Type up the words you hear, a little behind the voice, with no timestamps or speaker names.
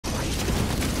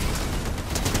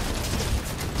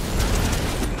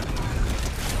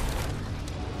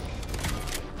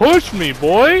Push me,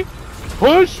 boy!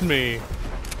 Push me!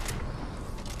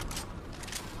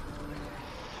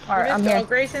 Alright, I'm here. Oh,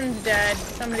 Grayson's dead.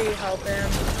 Somebody help him.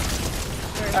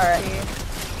 Alright.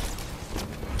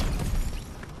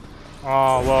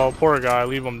 Oh, well, poor guy.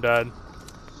 Leave him dead.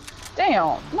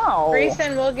 Damn, no.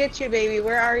 Grayson, we'll get you, baby.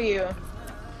 Where are you?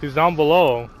 He's down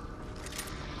below.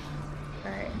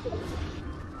 Alright.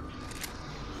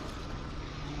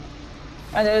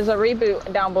 And there's a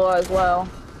reboot down below as well.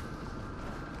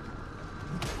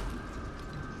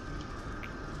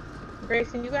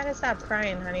 Grayson, you gotta stop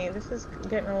crying, honey. This is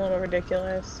getting a little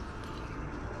ridiculous.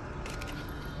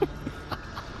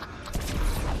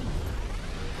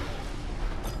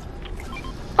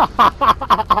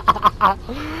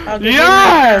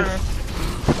 Yes!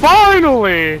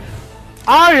 Finally!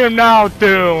 I am now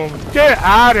doomed! Get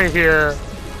out of here!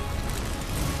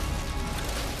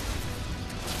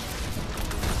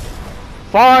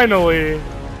 Finally!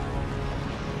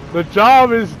 The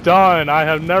job is done! I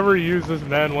have never used this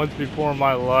man once before in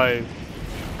my life.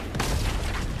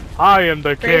 I am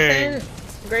the king!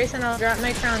 Grayson, I'll drop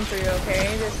my crown for you,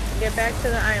 okay? Just get back to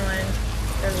the island.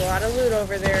 There's a lot of loot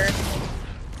over there.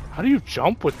 How do you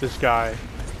jump with this guy?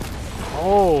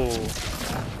 Oh.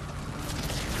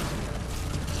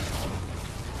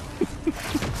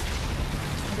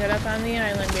 Get up on the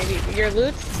island, baby. Your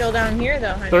loot's still down here,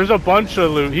 though, honey. There's a bunch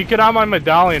of loot. He could have my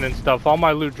medallion and stuff. All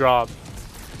my loot dropped.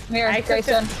 Here,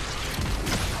 Grayson.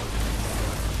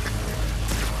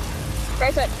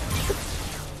 Grayson.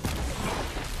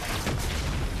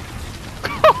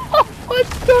 What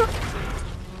the?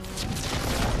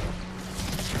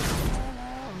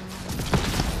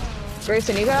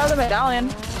 Grayson, you got the medallion.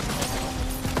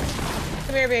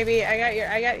 Come here, baby.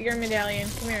 I got your medallion.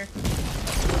 Come here.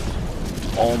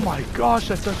 Oh my gosh,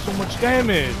 that does so much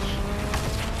damage.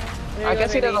 I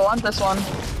guess he doesn't want this one.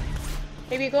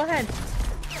 Baby, go ahead.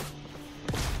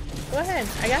 Go ahead.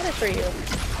 I got it for you.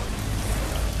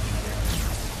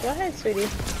 Go ahead, sweetie.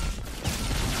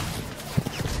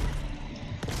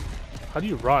 How do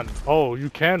you run? Oh, you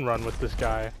can run with this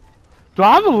guy. Do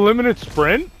I have a limited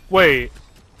sprint? Wait.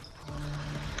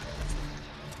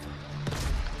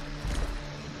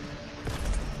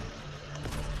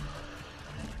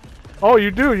 Oh,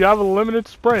 you do. You have a limited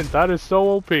sprint. That is so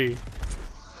OP.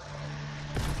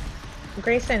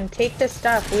 Grayson, take the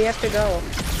stuff. We have to go.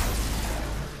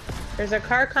 There's a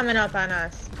car coming up on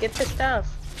us. Get the stuff.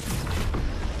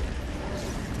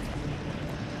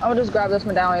 I'll just grab this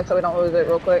medallion so we don't lose it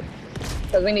real quick.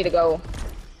 Because we need to go.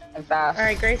 And fast.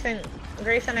 Alright, Grayson,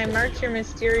 I marked your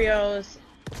Mysterios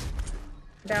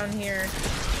down here.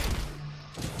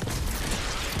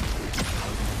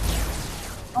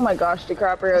 Oh my gosh,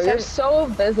 DiCaprio, you're so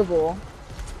visible.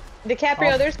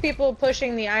 DiCaprio, there's people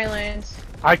pushing the island.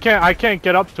 I can't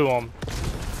get up to him.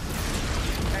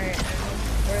 Alright,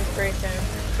 where's Grayson?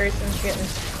 Grayson's getting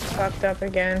fucked up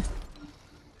again.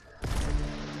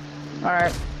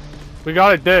 Alright. We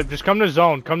got a dip. Just come to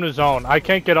zone. Come to zone. I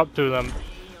can't get up to them.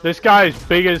 This guy is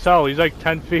big as hell. He's like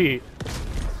 10 feet.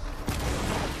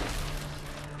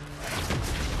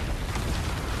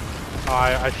 Oh,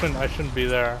 I shouldn't be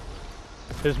there.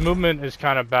 His movement is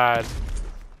kind of bad.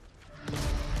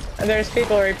 There's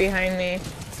people right behind me.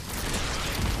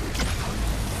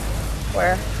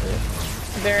 Where?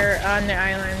 They're on the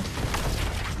island.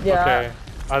 Yeah. Okay.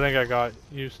 I think I got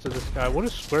used to this guy. What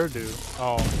does Square do?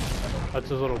 Oh, that's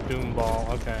his little doom ball.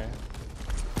 Okay.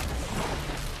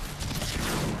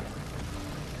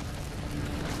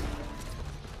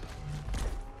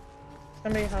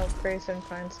 Somebody help Grayson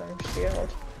find some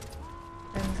shield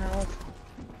and health.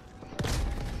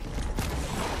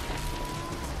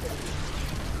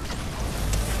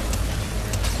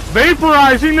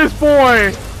 Vaporizing this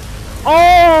boy!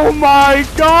 Oh my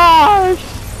gosh!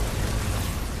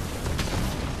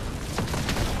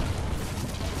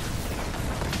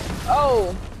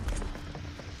 Oh!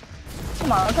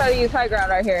 Come on, I'm trying to use high ground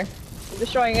right here. I'm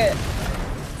destroying it.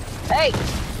 Hey!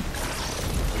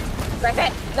 Right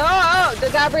there! No!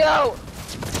 DiCaprio!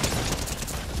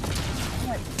 Oh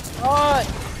my god!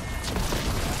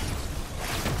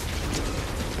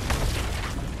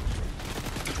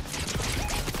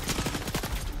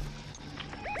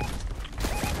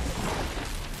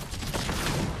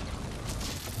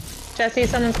 Jesse,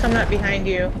 someone's coming up behind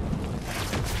you.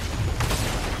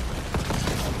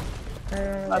 I don't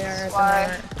know where they are at the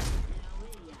moment.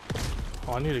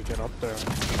 Oh, I need to get up there.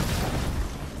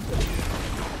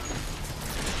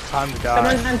 Time to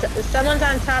die. Someone's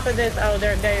on top of this. Oh,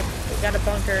 they got a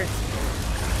bunker.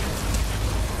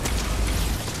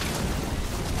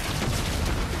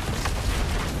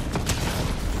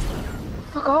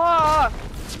 Fuck off!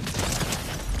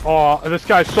 Oh, this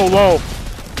guy's so low.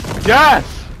 Yes!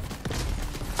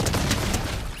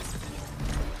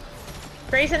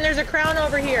 Grayson, there's a crown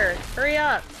over here. Hurry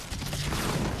up.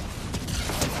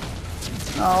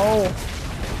 Oh.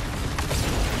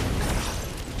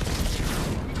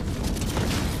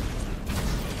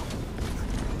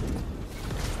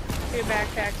 2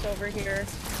 backpacks over here.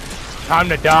 Time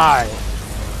to die.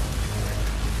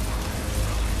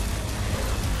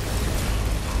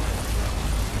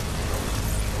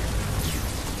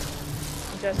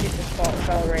 Jesse just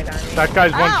fell right on me. That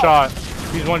guy's one Ow. shot.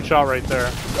 He's one shot right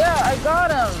there. Yeah, I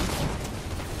got him.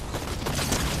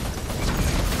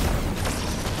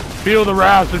 Feel the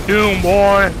wrath of doom,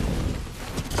 boy.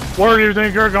 Where do you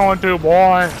think you're going to,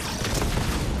 boy?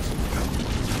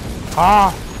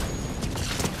 Huh?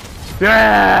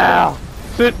 Yeah!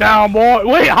 Sit down, boy.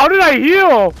 Wait, how did I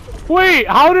heal? Wait,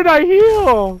 how did I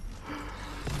heal?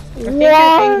 I think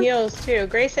your thing heals too.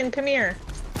 Grayson, come here.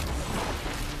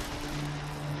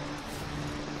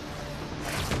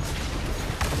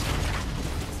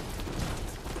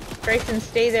 Grayson,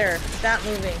 stay there. Stop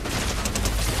moving.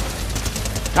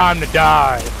 Time to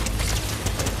die.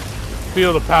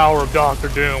 Feel the power of Dr.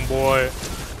 Doom, boy.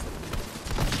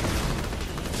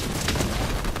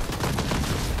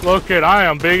 Look it, I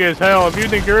am big as hell. If you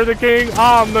think you're the king,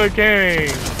 I'm the king.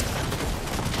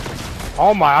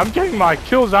 Oh my, I'm getting my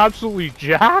kills absolutely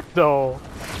jacked though.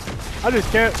 I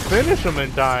just can't finish them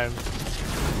in time.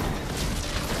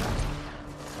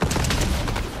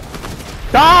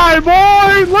 Die,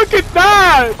 boy! Look at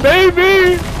that,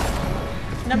 baby!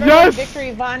 Number Yes! 1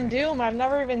 victory Von Doom. I've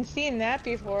never even seen that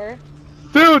before.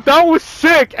 Dude, that was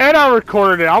sick, and I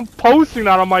recorded it. I'm posting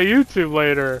that on my YouTube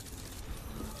later.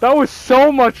 That was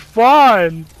so much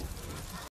fun.